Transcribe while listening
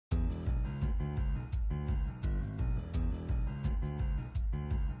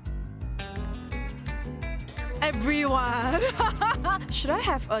Everyone. Should I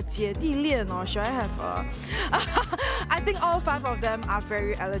have a 姐弟恋 or should I have a... I think all 5 of them are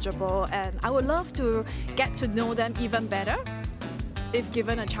very eligible and I would love to get to know them even better if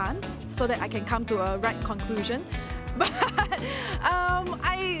given a chance so that I can come to a right conclusion. But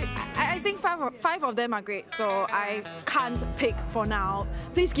I think 5 of them are great, so I can't pick for now.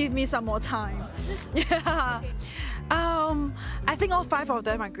 Please give me some more time. Yeah. I think all 5 of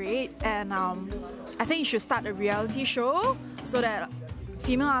them are great, and I think you should start a reality show so that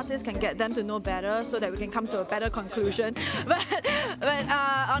female artists can get them to know better, so that we can come to a better conclusion. But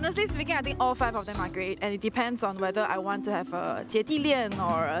honestly speaking, I think all 5 of them are great, and it depends on whether I want to have a 姐弟恋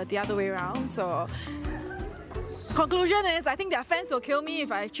or the other way around. So conclusion is, I think their fans will kill me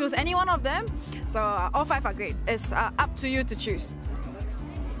if I choose any one of them. So all 5 are great. It's up to you to choose.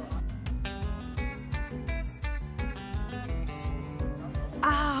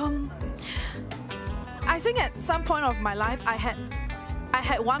 I think at some point of my life I had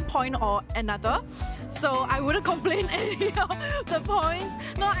one point or another, so I wouldn't complain any of the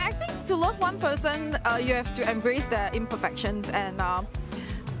points. No, I think to love one person, you have to embrace their imperfections, and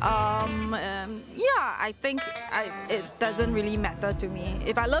yeah, I think it doesn't really matter to me.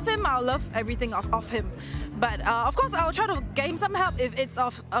 If I love him, I'll love everything of him. But of course, I'll try to get him some help if it's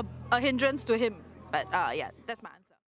of a hindrance to him. But yeah, that's my answer.